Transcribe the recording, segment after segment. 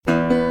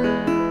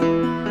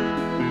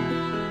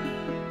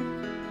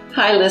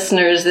Hi,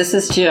 listeners. This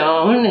is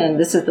Joan, and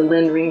this is the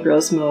Lynn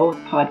Ringrose Moe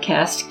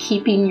podcast,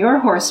 Keeping Your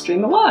Horse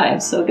Dream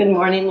Alive. So good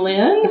morning,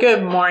 Lynn.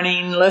 Good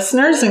morning,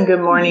 listeners, and good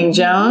morning,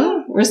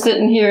 Joan. We're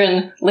sitting here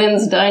in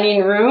Lynn's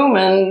dining room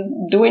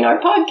and doing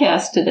our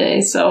podcast today.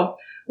 So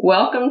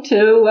welcome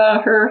to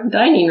her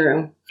dining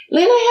room.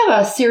 Lynn, I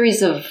have a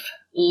series of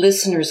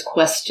listeners'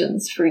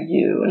 questions for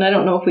you, and I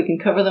don't know if we can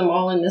cover them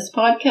all in this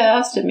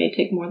podcast. It may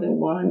take more than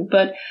one,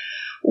 but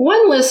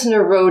one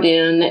listener wrote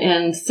in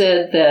and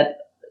said that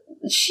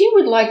she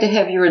would like to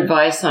have your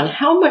advice on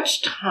how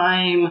much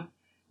time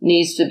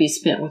needs to be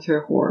spent with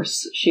her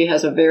horse. She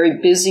has a very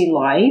busy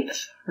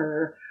life.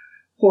 Her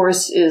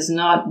horse is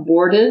not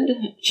boarded.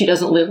 She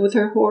doesn't live with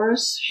her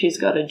horse. She's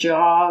got a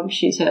job.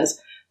 She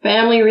has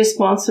family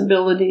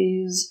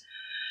responsibilities.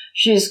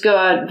 She's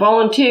got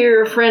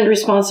volunteer friend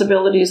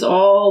responsibilities,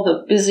 all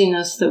the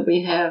busyness that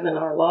we have in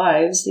our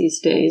lives these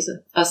days,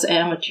 us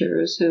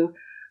amateurs who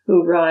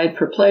ride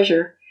for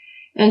pleasure.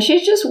 And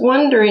she's just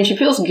wondering, she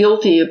feels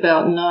guilty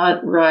about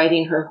not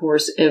riding her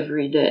horse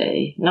every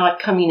day, not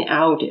coming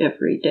out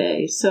every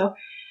day. So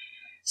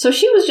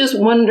she was just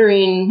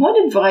wondering,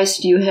 what advice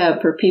do you have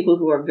for people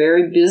who are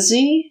very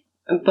busy,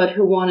 but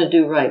who want to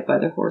do right by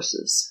their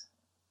horses?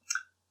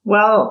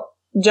 Well,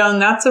 Joan,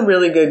 that's a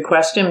really good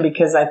question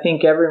because I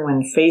think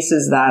everyone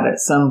faces that at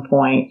some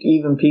point,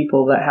 even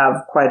people that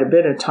have quite a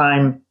bit of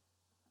time.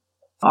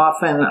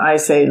 Often I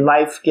say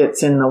life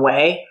gets in the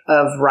way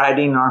of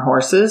riding our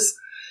horses.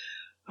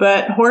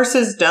 But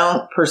horses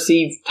don't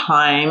perceive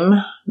time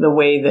the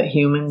way that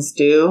humans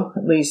do.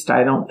 At least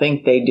I don't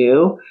think they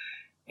do.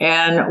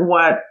 And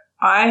what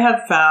I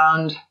have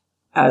found,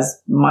 as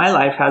my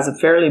life has a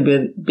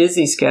fairly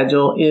busy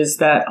schedule, is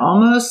that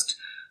almost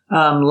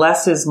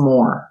less is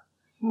more.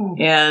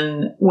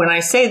 And when I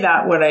say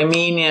that, what I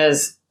mean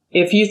is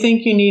if you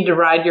think you need to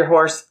ride your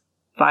horse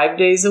 5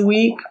 days a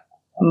week,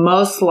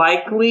 most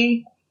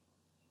likely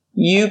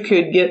you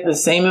could get the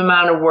same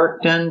amount of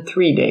work done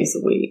 3 days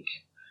a week.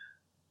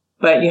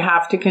 But you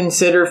have to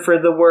consider for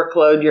the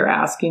workload you're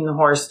asking the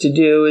horse to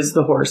do, is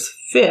the horse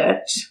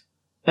fit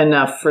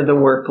enough for the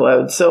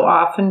workload? So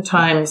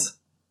oftentimes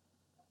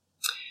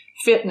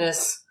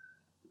fitness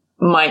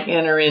might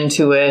enter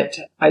into it.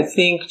 I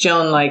think,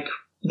 Joan, like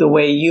the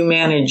way you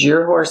manage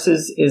your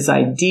horses is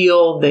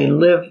ideal. They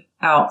live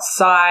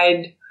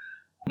outside.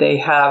 They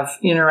have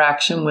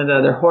interaction with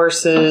other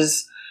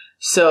horses.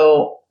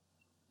 So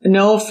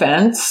no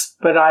offense,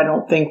 but I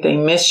don't think they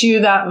miss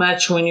you that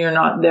much when you're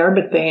not there,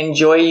 but they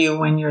enjoy you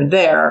when you're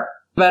there.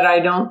 But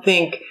I don't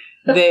think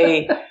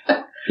they,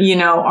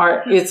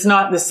 it's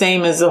not the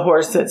same as a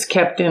horse that's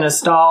kept in a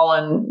stall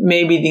and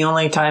maybe the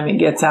only time it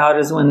gets out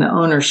is when the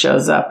owner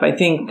shows up. I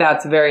think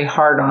that's very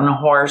hard on a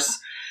horse.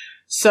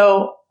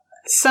 So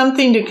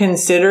something to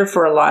consider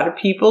for a lot of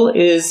people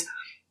is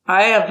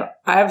I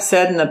have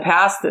said in the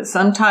past that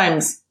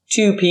sometimes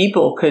 2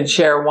 people could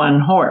share one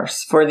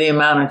horse for the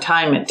amount of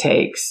time it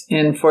takes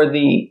and for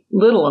the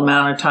little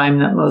amount of time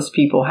that most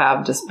people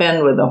have to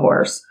spend with a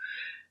horse.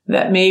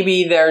 That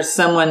maybe there's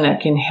someone that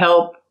can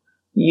help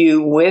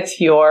you with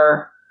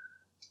your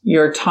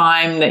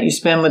time that you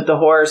spend with the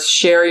horse.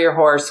 Share your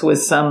horse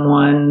with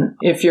someone.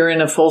 If you're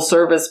in a full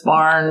service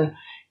barn,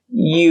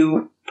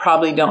 you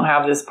probably don't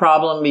have this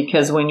problem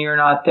because when you're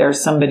not there,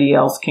 somebody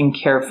else can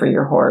care for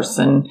your horse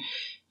and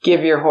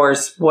give your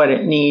horse what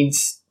it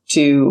needs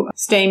to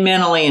stay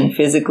mentally and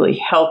physically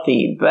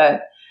healthy.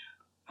 But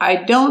I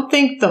don't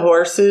think the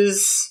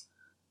horses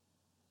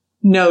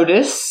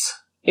notice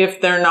if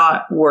they're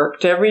not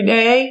worked every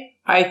day.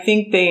 I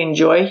think they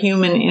enjoy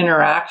human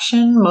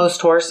interaction,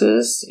 most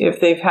horses. If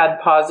they've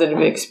had positive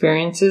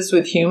experiences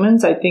with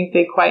humans, I think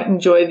they quite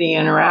enjoy the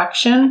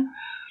interaction.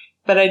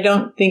 But I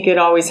don't think it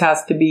always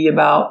has to be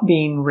about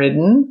being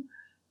ridden.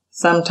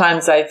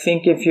 Sometimes I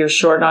think if you're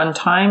short on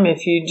time,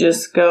 if you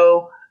just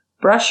go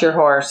brush your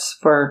horse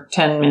for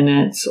 10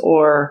 minutes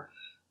or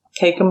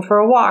take them for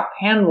a walk,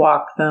 hand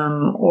walk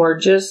them, or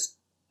just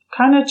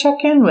kind of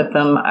check in with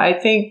them. I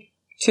think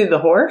to the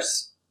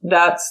horse,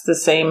 that's the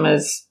same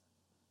as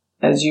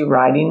you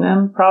riding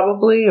them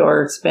probably,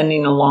 or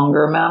spending a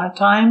longer amount of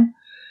time.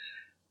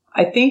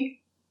 I think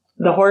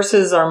the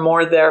horses are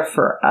more there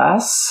for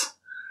us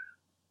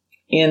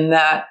in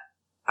that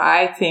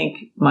I think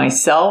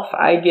myself,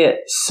 I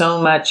get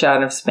so much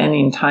out of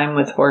spending time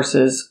with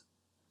horses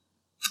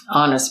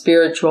on a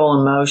spiritual,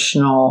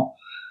 emotional,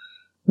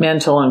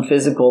 mental, and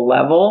physical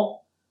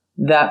level,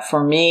 that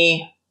for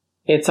me,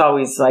 it's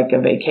always like a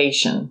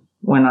vacation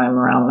when I'm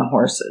around the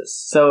horses.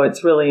 So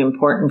it's really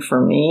important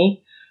for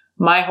me.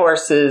 My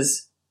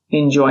horses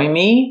enjoy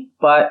me,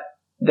 but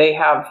they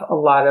have a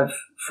lot of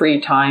free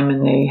time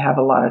and they have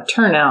a lot of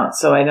turnout.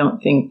 So I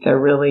don't think they're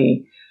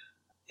really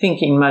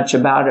thinking much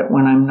about it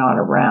when I'm not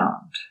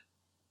around.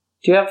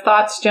 Do you have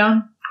thoughts,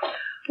 Joan?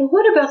 Well,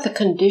 what about the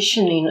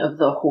conditioning of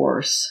the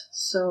horse?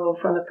 So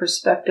from the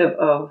perspective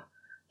of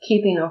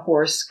keeping a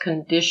horse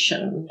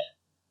conditioned.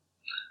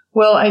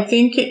 Well, I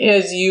think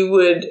as you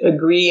would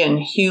agree in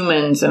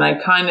humans, and I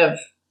kind of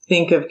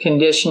think of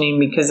conditioning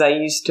because I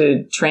used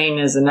to train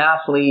as an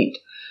athlete,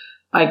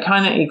 I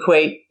kind of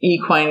equate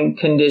equine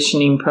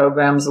conditioning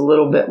programs a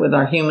little bit with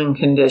our human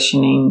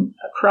conditioning.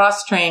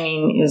 Cross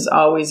training is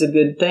always a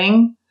good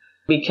thing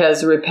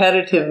because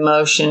repetitive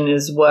motion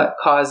is what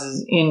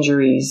causes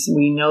injuries.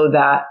 We know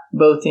that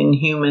both in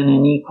human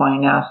and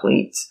equine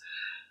athletes.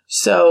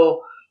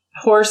 So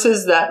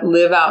horses that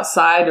live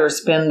outside or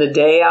spend the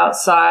day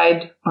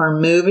outside are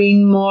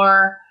moving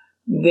more.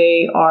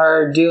 They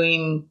are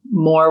doing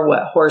more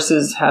what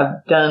horses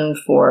have done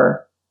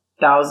for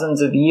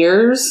thousands of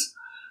years.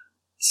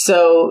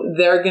 So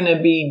they're going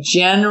to be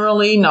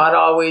generally, not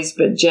always,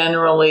 but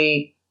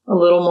generally a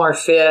little more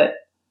fit,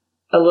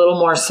 a little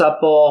more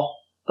supple,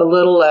 a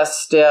little less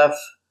stiff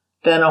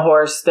than a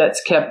horse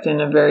that's kept in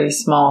a very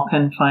small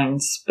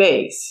confined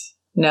space.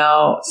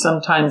 Now,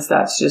 sometimes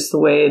that's just the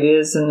way it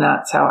is and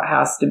that's how it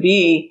has to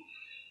be.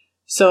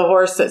 So a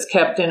horse that's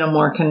kept in a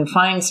more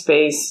confined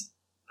space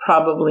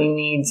probably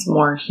needs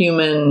more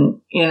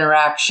human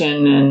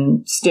interaction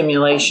and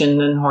stimulation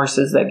than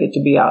horses that get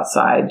to be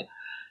outside,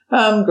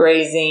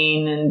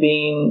 grazing and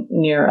being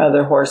near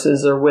other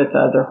horses or with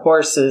other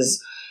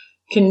horses.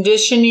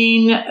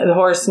 Conditioning, the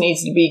horse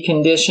needs to be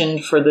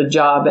conditioned for the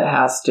job it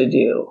has to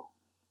do.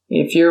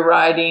 If you're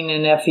riding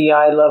an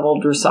FEI level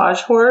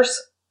dressage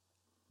horse,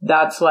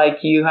 that's like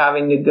you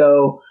having to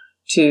go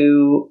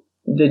to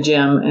the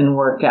gym and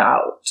work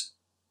out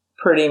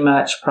pretty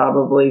much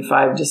probably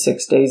 5 to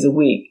 6 days a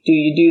week. Do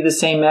you do the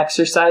same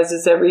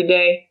exercises every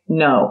day?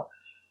 No.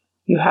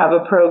 You have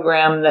a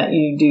program that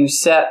you do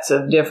sets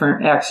of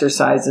different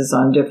exercises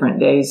on different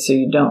days so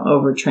you don't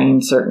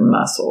overtrain certain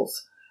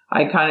muscles.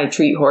 I kind of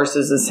treat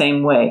horses the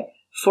same way.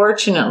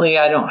 Fortunately,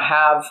 I don't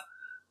have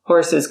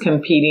horses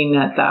competing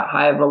at that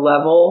high of a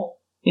level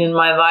in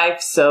my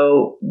life,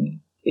 so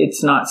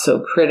it's not so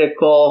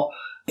critical.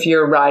 If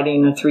you're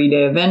riding a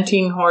 3-day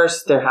eventing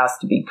horse, there has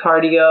to be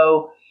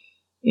cardio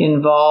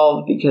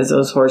involved because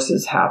those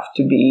horses have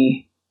to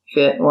be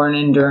fit, or an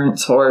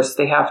endurance horse.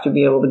 They have to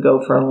be able to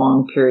go for a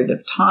long period of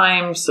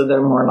time, so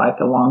they're more like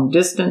a long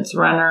distance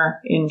runner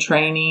in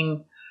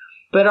training.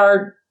 But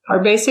our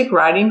basic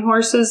riding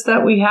horses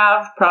that we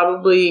have,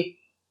 probably,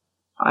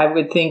 I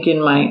would think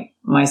in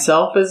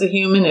myself as a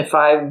human, if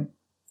I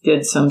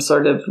did some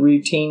sort of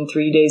routine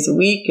 3 days a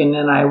week and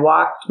then I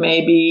walked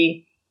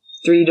maybe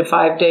 3 to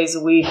 5 days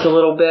a week a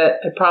little bit,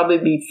 I'd probably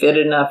be fit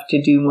enough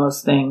to do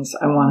most things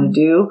I want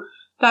to do.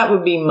 That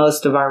would be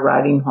most of our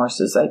riding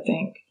horses, I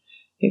think.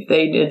 If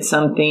they did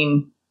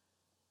something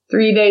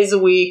 3 days a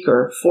week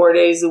or 4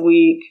 days a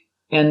week,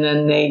 and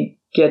then they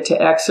get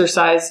to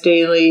exercise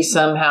daily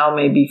somehow,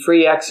 maybe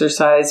free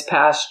exercise,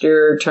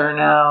 pasture,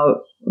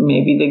 turnout,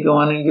 maybe they go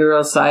on a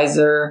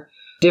Eurosizer,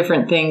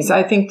 different things.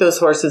 I think those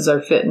horses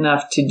are fit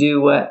enough to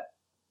do what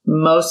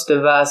most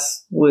of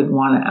us would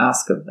want to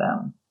ask of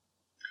them.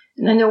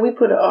 And I know we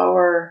put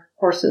our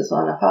horses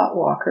on a hot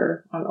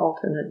walker on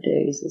alternate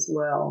days as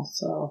well,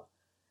 so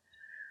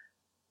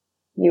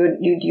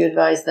you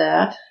advise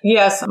that?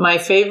 Yes, my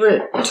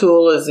favorite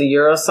tool is the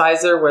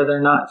Eurosizer, where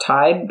they're not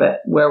tied,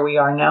 but where we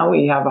are now,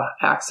 we have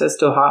access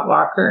to a hot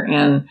walker,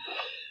 and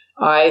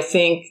I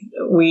think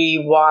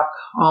we walk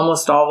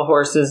almost all the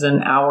horses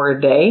an hour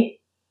a day,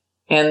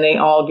 and they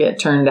all get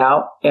turned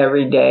out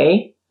every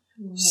day.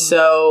 Mm.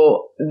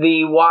 So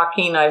the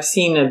walking, I've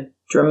seen a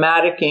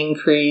dramatic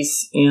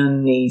increase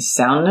in the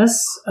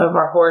soundness of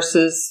our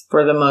horses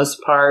for the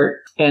most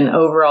part, and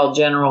overall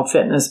general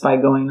fitness by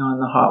going on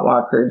the hot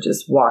walker,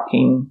 just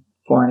walking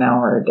for an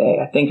hour a day.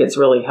 I think it's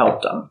really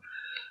helped them.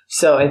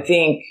 So I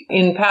think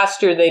in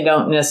pasture, they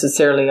don't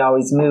necessarily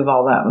always move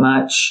all that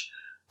much,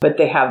 but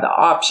they have the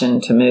option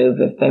to move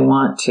if they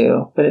want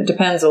to. But it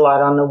depends a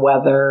lot on the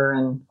weather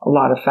and a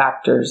lot of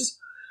factors.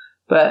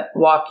 But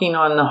walking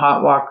on the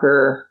hot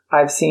walker,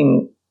 I've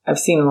seen a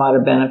lot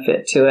of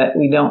benefit to it.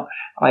 We don't,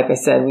 like I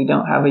said, we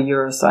don't have a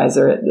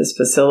Eurosizer at this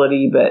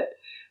facility, but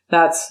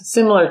that's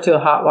similar to a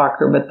hot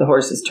walker, but the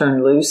horse is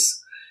turned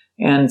loose.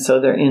 And so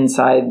they're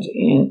inside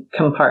in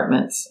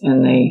compartments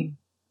and they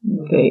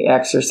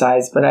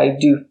exercise. But I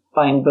do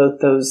find both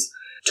those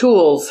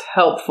tools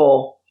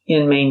helpful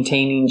in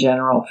maintaining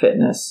general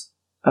fitness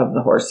of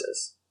the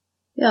horses.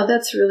 Yeah,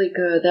 that's really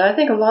good. I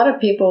think a lot of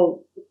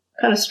people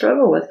kind of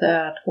struggle with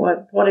that.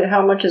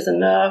 How much is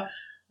enough?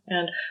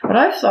 And what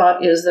I've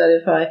thought is that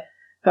if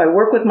I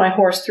work with my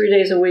horse 3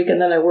 days a week and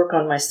then I work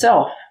on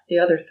myself the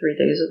other 3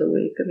 days of the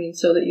week,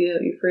 so that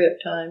you free up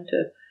time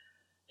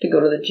to go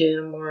to the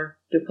gym or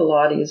do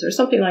Pilates or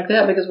something like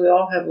that, because we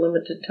all have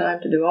limited time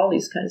to do all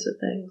these kinds of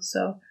things.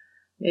 So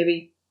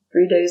maybe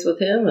 3 days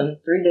with him and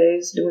 3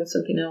 days doing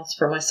something else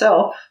for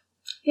myself.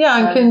 Yeah,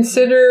 and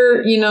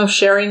consider,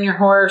 sharing your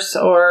horse,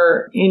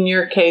 or in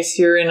your case,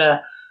 you're in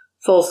a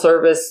full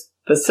service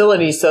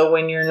facility. So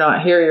when you're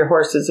not here, your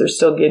horses are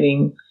still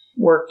getting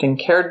worked and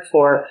cared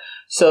for.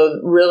 So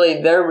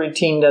really their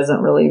routine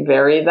doesn't really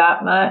vary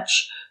that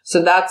much.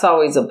 So that's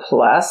always a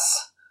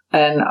plus.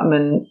 And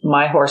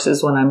my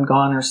horses, when I'm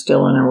gone, are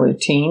still in a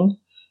routine.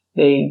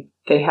 They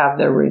have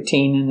their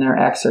routine and their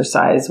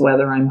exercise,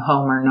 whether I'm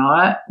home or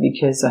not,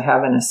 because I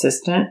have an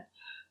assistant.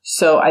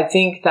 So I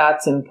think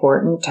that's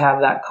important to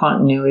have that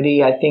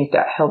continuity. I think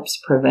that helps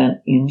prevent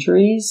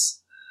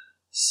injuries.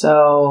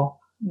 So,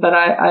 but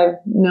I've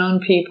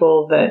known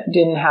people that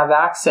didn't have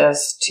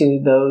access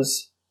to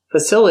those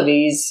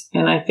facilities.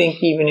 And I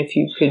think even if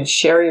you could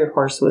share your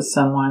horse with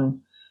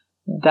someone,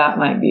 that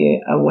might be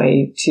a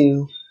way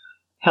to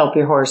help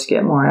your horse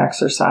get more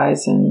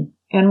exercise and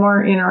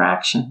more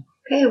interaction.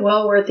 Okay,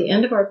 well, we're at the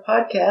end of our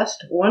podcast.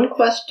 One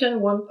question,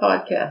 one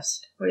podcast.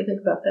 What do you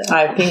think about that?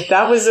 I think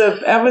that was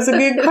a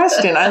good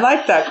question. I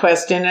like that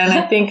question. And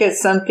I think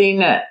it's something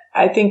that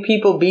I think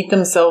people beat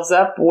themselves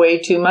up way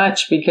too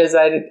much, because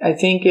I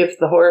think if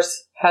the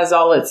horse has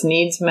all its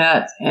needs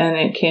met and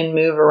it can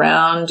move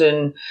around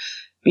and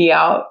be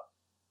out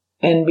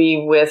and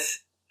be with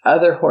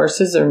other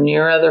horses or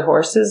near other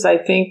horses, I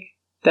think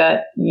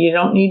that you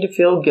don't need to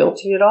feel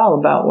guilty at all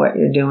about what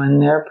you're doing.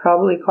 They're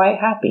probably quite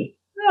happy.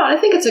 Well, I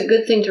think it's a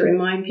good thing to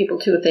remind people,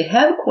 too, if they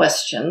have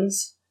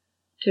questions,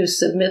 to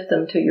submit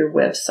them to your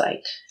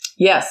website.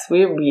 Yes,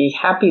 we would be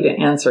happy to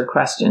answer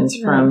questions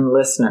from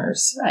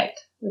listeners. Right,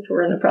 which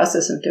we're in the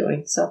process of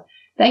doing. So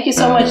thank you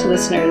so much,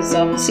 listeners.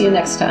 See you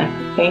next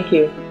time. Thank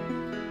you.